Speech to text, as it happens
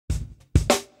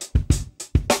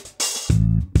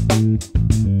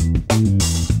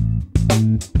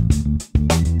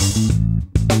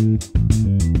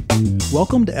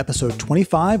Welcome to episode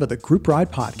 25 of the Group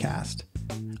Ride Podcast.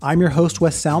 I'm your host,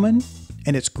 Wes Salmon,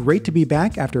 and it's great to be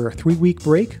back after a 3-week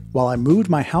break while I moved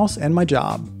my house and my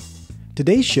job.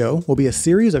 Today's show will be a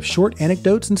series of short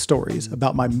anecdotes and stories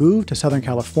about my move to Southern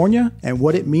California and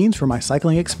what it means for my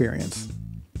cycling experience.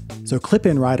 So clip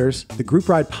in, riders, the Group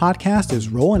Ride Podcast is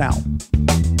rolling out.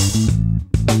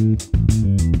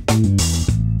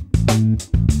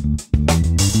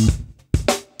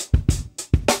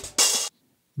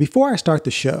 Before I start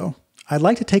the show, I'd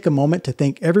like to take a moment to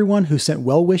thank everyone who sent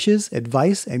well wishes,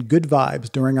 advice, and good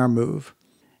vibes during our move.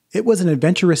 It was an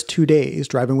adventurous 2 days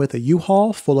driving with a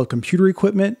U-Haul full of computer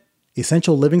equipment,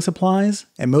 essential living supplies,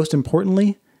 and most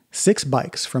importantly, 6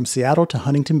 bikes from Seattle to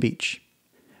Huntington Beach.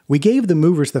 We gave the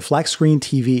movers the flat screen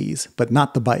TVs, but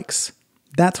not the bikes.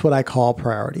 That's what I call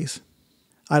priorities.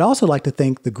 I'd also like to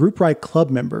thank the Group Ride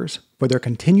Club members for their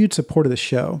continued support of the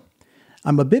show.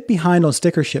 I'm a bit behind on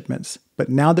sticker shipments, but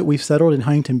now that we've settled in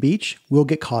Huntington Beach, we'll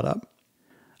get caught up.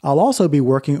 I'll also be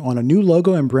working on a new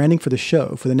logo and branding for the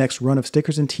show for the next run of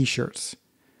stickers and t-shirts.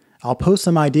 I'll post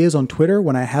some ideas on Twitter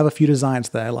when I have a few designs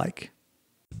that I like.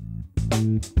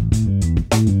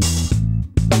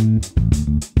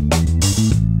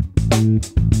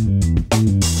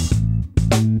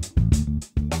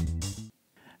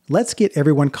 Let's get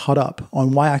everyone caught up on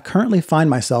why I currently find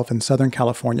myself in Southern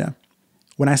California.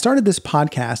 When I started this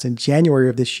podcast in January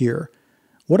of this year,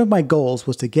 one of my goals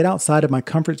was to get outside of my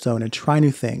comfort zone and try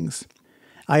new things.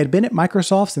 I had been at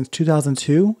Microsoft since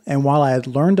 2002, and while I had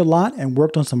learned a lot and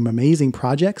worked on some amazing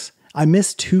projects, I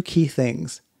missed 2 key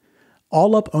things: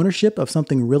 all-up ownership of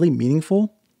something really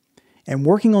meaningful, and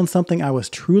working on something I was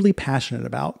truly passionate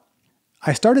about.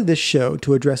 I started this show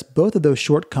to address both of those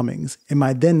shortcomings in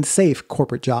my then safe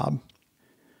corporate job.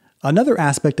 Another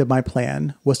aspect of my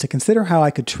plan was to consider how I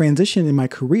could transition in my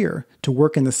career to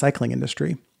work in the cycling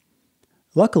industry.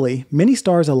 Luckily, many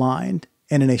stars aligned,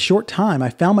 and in a short time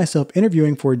I found myself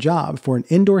interviewing for a job for an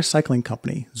indoor cycling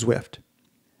company, Zwift.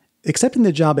 Accepting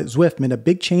the job at Zwift meant a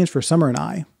big change for Summer and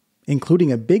I,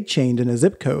 including a big change in a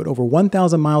zip code over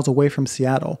 1,000 miles away from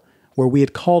Seattle, where we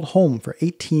had called home for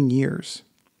 18 years.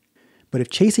 But if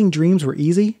chasing dreams were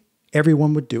easy,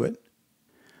 everyone would do it.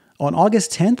 On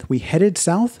August 10th, we headed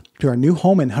south to our new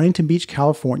home in Huntington Beach,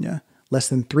 California, less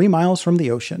than 3 miles from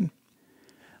the ocean.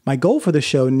 My goal for the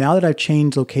show now that I've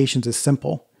changed locations is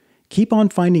simple: keep on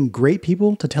finding great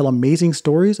people to tell amazing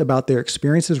stories about their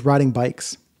experiences riding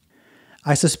bikes.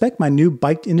 I suspect my new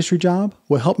bike industry job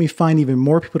will help me find even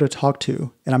more people to talk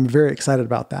to, and I'm very excited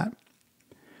about that.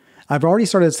 I've already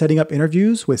started setting up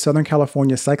interviews with Southern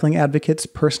California cycling advocates,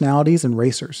 personalities, and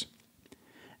racers.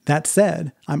 That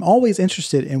said, I'm always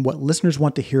interested in what listeners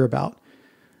want to hear about.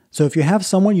 So if you have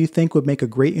someone you think would make a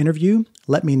great interview,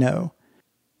 let me know.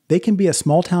 They can be a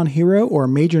small town hero or a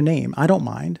major name, I don't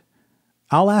mind.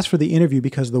 I'll ask for the interview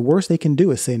because the worst they can do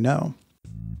is say no.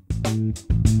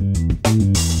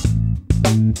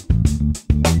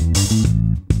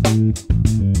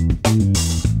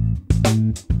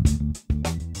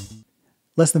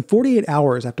 Less than 48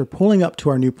 hours after pulling up to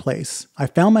our new place, I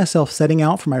found myself setting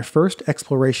out for my first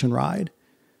exploration ride.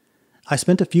 I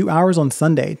spent a few hours on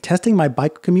Sunday testing my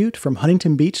bike commute from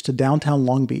Huntington Beach to downtown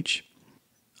Long Beach.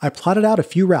 I plotted out a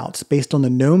few routes based on the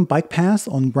known bike paths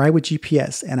on Ride with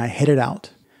GPS, and I headed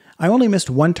out. I only missed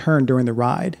one turn during the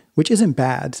ride, which isn't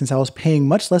bad since I was paying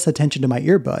much less attention to my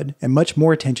earbud and much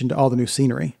more attention to all the new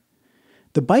scenery.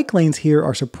 The bike lanes here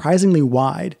are surprisingly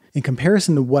wide in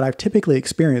comparison to what I've typically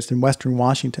experienced in Western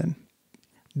Washington.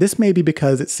 This may be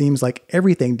because it seems like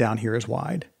everything down here is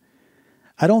wide.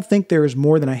 I don't think there is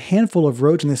more than a handful of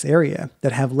roads in this area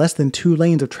that have less than 2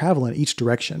 lanes of travel in each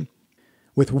direction.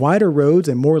 With wider roads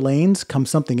and more lanes comes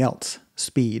something else: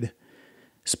 speed.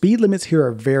 Speed limits here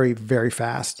are very, very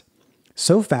fast.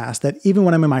 So fast that even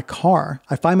when I'm in my car,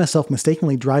 I find myself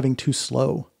mistakenly driving too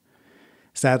slow.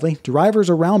 Sadly, drivers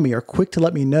around me are quick to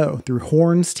let me know through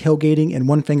horns, tailgating, and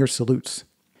one-finger salutes.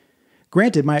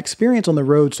 Granted, my experience on the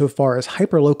road so far is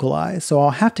hyper-localized, so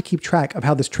I'll have to keep track of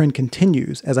how this trend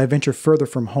continues as I venture further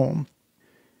from home.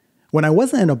 When I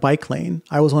wasn't in a bike lane,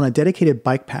 I was on a dedicated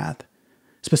bike path,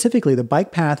 specifically the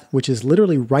bike path which is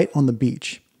literally right on the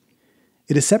beach.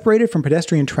 It is separated from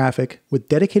pedestrian traffic with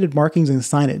dedicated markings and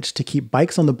signage to keep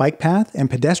bikes on the bike path and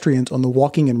pedestrians on the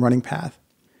walking and running path.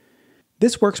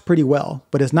 This works pretty well,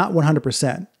 but is not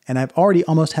 100%, and I've already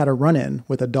almost had a run-in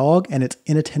with a dog and its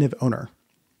inattentive owner.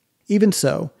 Even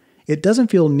so, it doesn't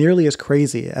feel nearly as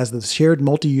crazy as the shared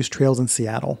multi-use trails in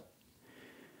Seattle.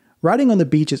 Riding on the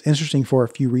beach is interesting for a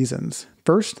few reasons.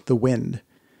 First, the wind.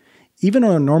 Even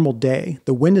on a normal day,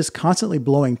 the wind is constantly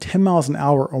blowing 10 miles an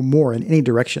hour or more in any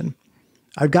direction.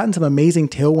 I've gotten some amazing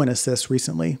tailwind assists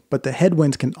recently, but the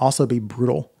headwinds can also be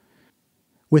brutal.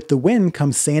 With the wind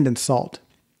comes sand and salt.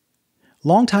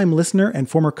 Longtime listener and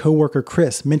former coworker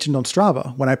Chris mentioned on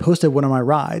Strava when I posted one of my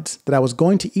rides that I was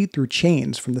going to eat through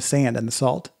chains from the sand and the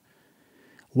salt.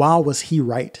 Wow, was he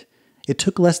right. It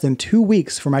took less than 2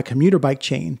 weeks for my commuter bike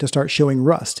chain to start showing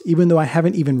rust, even though I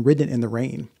haven't even ridden it in the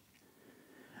rain.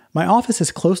 My office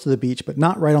is close to the beach, but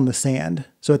not right on the sand,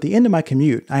 so at the end of my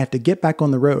commute, I have to get back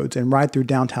on the roads and ride through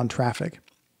downtown traffic.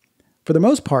 For the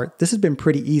most part, this has been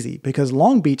pretty easy because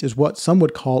Long Beach is what some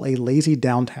would call a lazy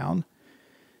downtown.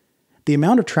 The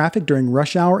amount of traffic during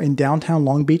rush hour in downtown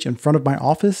Long Beach in front of my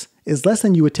office is less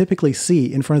than you would typically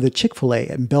see in front of the Chick-fil-A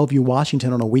in Bellevue,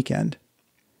 Washington on a weekend.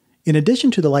 In addition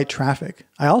to the light traffic,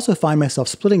 I also find myself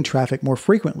splitting traffic more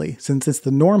frequently since it's the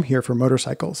norm here for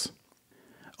motorcycles.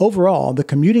 Overall, the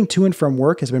commuting to and from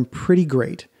work has been pretty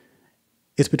great.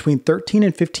 It's between 13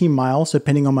 and 15 miles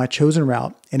depending on my chosen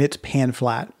route, and it's pan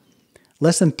flat.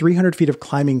 Less than 300 feet of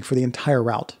climbing for the entire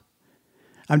route.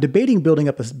 I'm debating building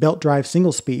up a belt drive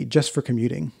single speed just for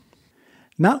commuting.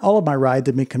 Not all of my rides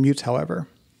have been commutes, however.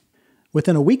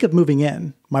 Within a week of moving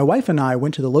in, my wife and I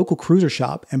went to the local cruiser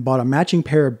shop and bought a matching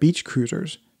pair of beach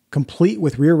cruisers, complete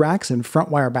with rear racks and front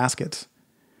wire baskets.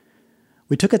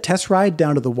 We took a test ride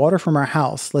down to the water from our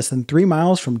house, less than 3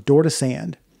 miles from door to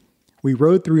sand. We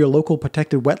rode through a local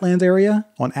protected wetlands area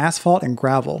on asphalt and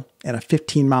gravel and a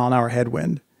 15-mile-an-hour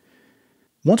headwind.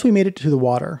 Once we made it to the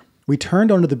water, we turned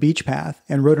onto the beach path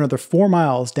and rode another 4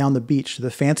 miles down the beach to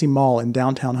the fancy mall in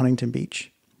downtown Huntington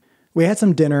Beach. We had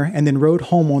some dinner and then rode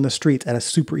home on the streets at a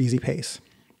super easy pace.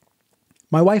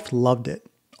 My wife loved it.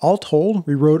 All told,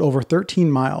 we rode over 13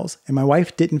 miles and my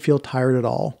wife didn't feel tired at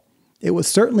all. It was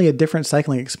certainly a different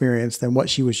cycling experience than what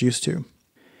she was used to.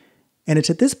 And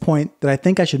it's at this point that I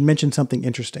think I should mention something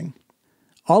interesting.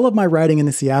 All of my riding in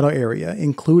the Seattle area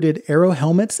included aero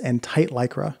helmets and tight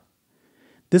Lycra.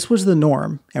 This was the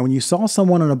norm, and when you saw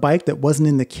someone on a bike that wasn't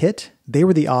in the kit, they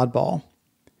were the oddball.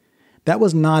 That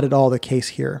was not at all the case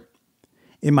here.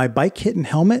 In my bike kit and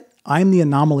helmet, I'm the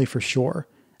anomaly for sure.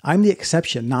 I'm the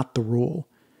exception, not the rule.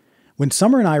 When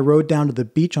Summer and I rode down to the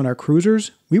beach on our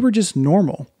cruisers, we were just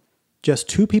normal. Just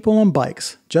 2 people on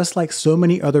bikes, just like so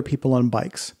many other people on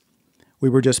bikes. We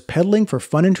were just pedaling for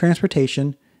fun and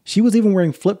transportation. She was even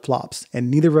wearing flip-flops, and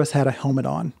neither of us had a helmet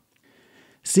on.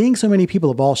 Seeing so many people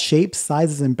of all shapes,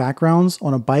 sizes, and backgrounds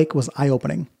on a bike was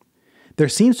eye-opening. There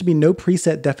seems to be no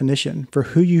preset definition for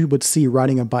who you would see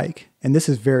riding a bike, and this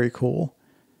is very cool.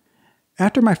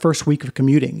 After my first week of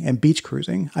commuting and beach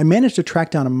cruising, I managed to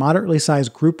track down a moderately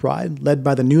sized group ride led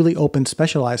by the newly opened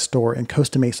Specialized store in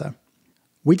Costa Mesa.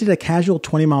 We did a casual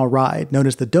 20-mile ride known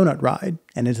as the Donut Ride,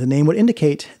 and as the name would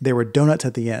indicate, there were donuts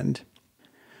at the end.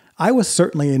 I was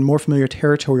certainly in more familiar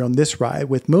territory on this ride,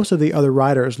 with most of the other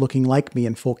riders looking like me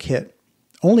in full kit.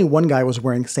 Only one guy was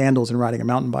wearing sandals and riding a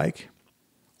mountain bike.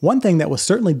 One thing that was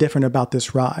certainly different about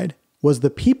this ride was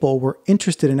the people were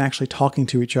interested in actually talking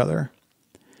to each other.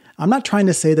 I'm not trying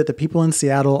to say that the people in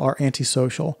Seattle are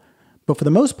antisocial, but for the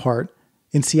most part,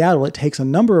 in Seattle it takes a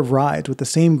number of rides with the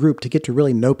same group to get to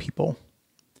really know people.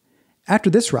 After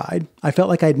this ride, I felt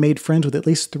like I'd made friends with at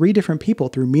least 3 different people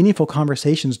through meaningful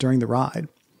conversations during the ride.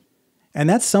 And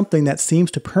that's something that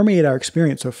seems to permeate our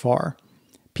experience so far.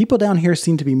 People down here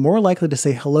seem to be more likely to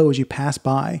say hello as you pass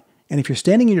by, and if you're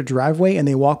standing in your driveway and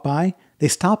they walk by, they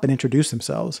stop and introduce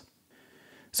themselves.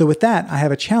 So with that, I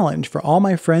have a challenge for all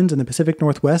my friends in the Pacific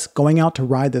Northwest going out to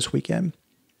ride this weekend.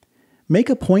 Make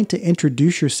a point to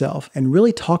introduce yourself and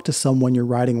really talk to someone you're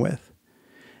riding with.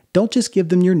 Don't just give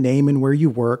them your name and where you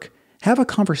work. Have a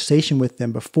conversation with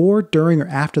them before, during, or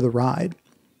after the ride.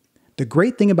 The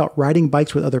great thing about riding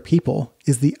bikes with other people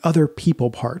is the other people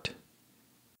part.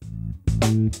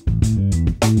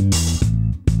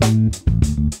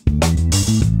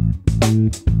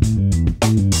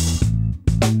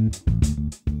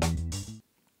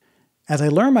 As I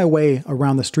learn my way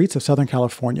around the streets of Southern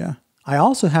California, I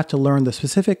also have to learn the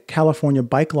specific California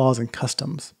bike laws and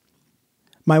customs.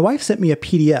 My wife sent me a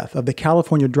PDF of the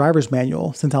California Driver's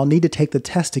Manual since I'll need to take the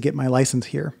test to get my license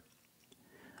here.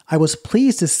 I was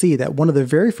pleased to see that one of the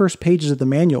very first pages of the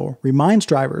manual reminds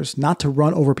drivers not to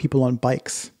run over people on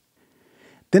bikes.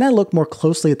 Then I looked more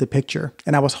closely at the picture,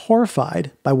 and I was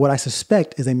horrified by what I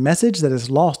suspect is a message that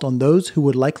is lost on those who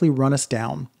would likely run us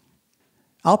down.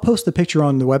 I'll post the picture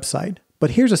on the website,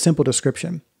 but here's a simple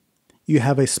description. You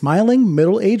have a smiling,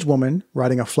 middle-aged woman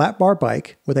riding a flat bar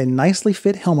bike with a nicely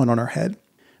fit helmet on her head.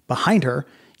 Behind her,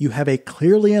 you have a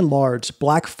clearly enlarged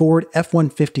black Ford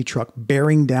F-150 truck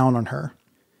bearing down on her.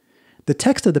 The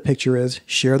text of the picture is,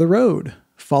 "Share the road,"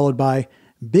 followed by,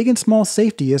 "Big and small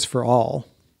safety is for all."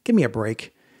 Give me a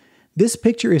break. This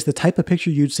picture is the type of picture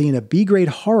you'd see in a B-grade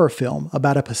horror film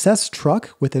about a possessed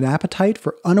truck with an appetite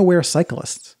for unaware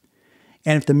cyclists.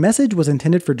 And if the message was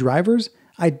intended for drivers,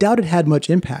 I doubt it had much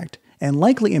impact, and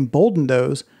likely emboldened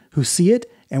those who see it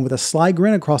and with a sly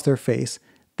grin across their face,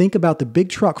 think about the big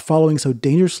truck following so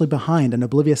dangerously behind an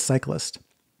oblivious cyclist.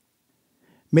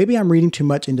 Maybe I'm reading too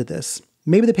much into this.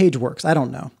 Maybe the page works, I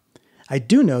don't know. I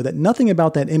do know that nothing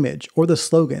about that image or the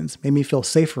slogans made me feel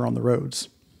safer on the roads.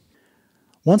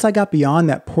 Once I got beyond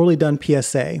that poorly done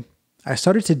PSA, I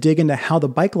started to dig into how the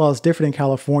bike laws differed in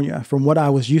California from what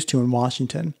I was used to in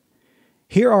Washington.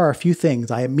 Here are a few things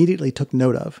I immediately took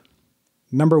note of.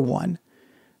 Number 1.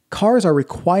 Cars are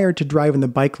required to drive in the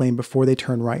bike lane before they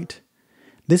turn right.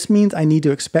 This means I need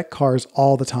to expect cars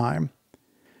all the time.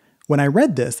 When I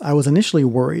read this, I was initially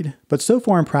worried, but so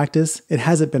far in practice, it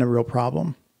hasn't been a real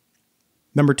problem.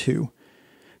 Number 2.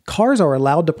 Cars are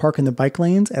allowed to park in the bike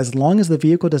lanes as long as the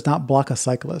vehicle does not block a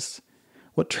cyclist.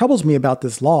 What troubles me about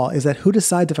this law is that who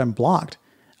decides if I'm blocked?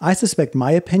 I suspect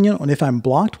my opinion on if I'm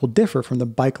blocked will differ from the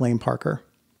bike lane parker.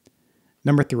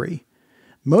 Number 3.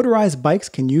 Motorized bikes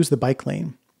can use the bike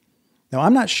lane. Now,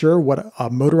 I'm not sure what a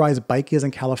motorized bike is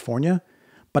in California,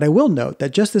 but I will note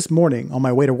that just this morning on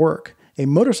my way to work, a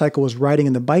motorcycle was riding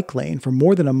in the bike lane for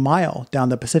more than a mile down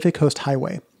the Pacific Coast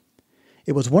Highway.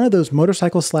 It was one of those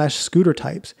motorcycle/scooter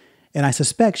types, and I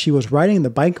suspect she was riding in the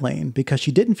bike lane because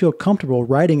she didn't feel comfortable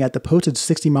riding at the posted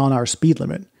 60-mile-an-hour speed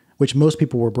limit, which most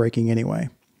people were breaking anyway.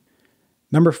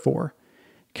 Number 4.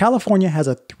 California has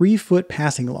a 3-foot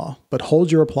passing law, but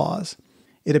hold your applause.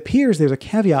 It appears there's a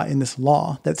caveat in this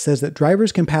law that says that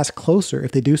drivers can pass closer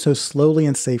if they do so slowly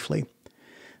and safely.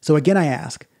 So again I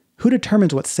ask, who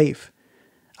determines what's safe?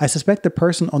 I suspect the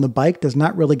person on the bike does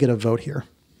not really get a vote here.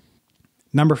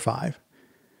 Number 5.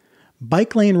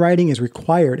 Bike lane riding is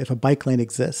required if a bike lane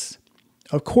exists.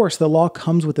 Of course, the law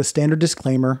comes with a standard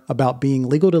disclaimer about being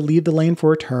legal to leave the lane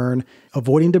for a turn,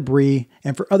 avoiding debris,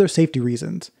 and for other safety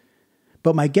reasons.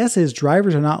 But my guess is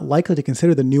drivers are not likely to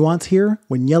consider the nuance here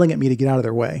when yelling at me to get out of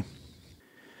their way.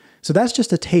 So that's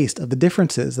just a taste of the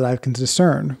differences that I can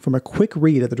discern from a quick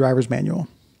read of the driver's manual.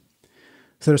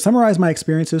 So to summarize my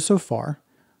experiences so far,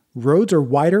 roads are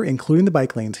wider, including the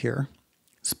bike lanes here.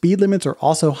 Speed limits are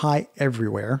also high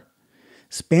everywhere.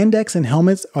 Spandex and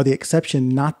helmets are the exception,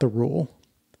 not the rule.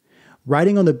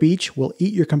 Riding on the beach will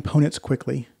eat your components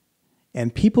quickly.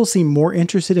 And people seem more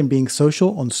interested in being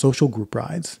social on social group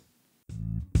rides.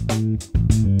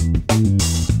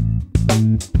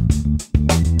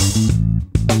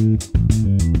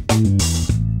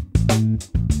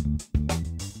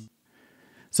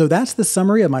 So that's the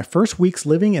summary of my first weeks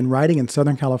living and riding in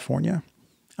Southern California.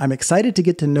 I'm excited to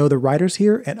get to know the riders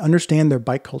here and understand their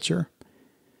bike culture.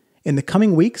 In the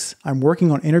coming weeks, I'm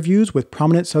working on interviews with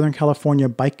prominent Southern California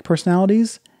bike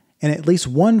personalities and at least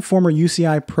one former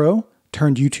UCI pro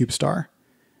turned YouTube star.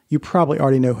 You probably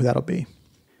already know who that'll be.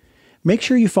 Make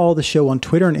sure you follow the show on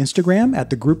Twitter and Instagram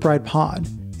at The Group Ride Pod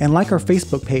and like our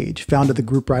Facebook page found at The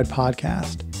Group Ride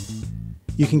Podcast.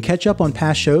 You can catch up on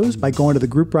past shows by going to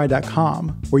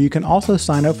thegroupride.com, where you can also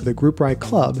sign up for the Group Ride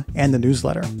Club and the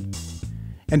newsletter.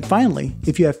 And finally,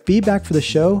 if you have feedback for the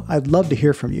show, I'd love to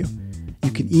hear from you.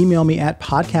 You can email me at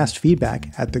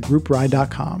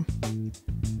podcastfeedback@thegroupride.com.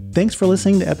 Thanks for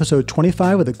listening to episode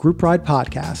 25 of the Group Ride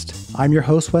Podcast. I'm your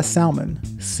host, Wes Salmon.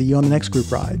 See you on the next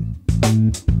Group Ride.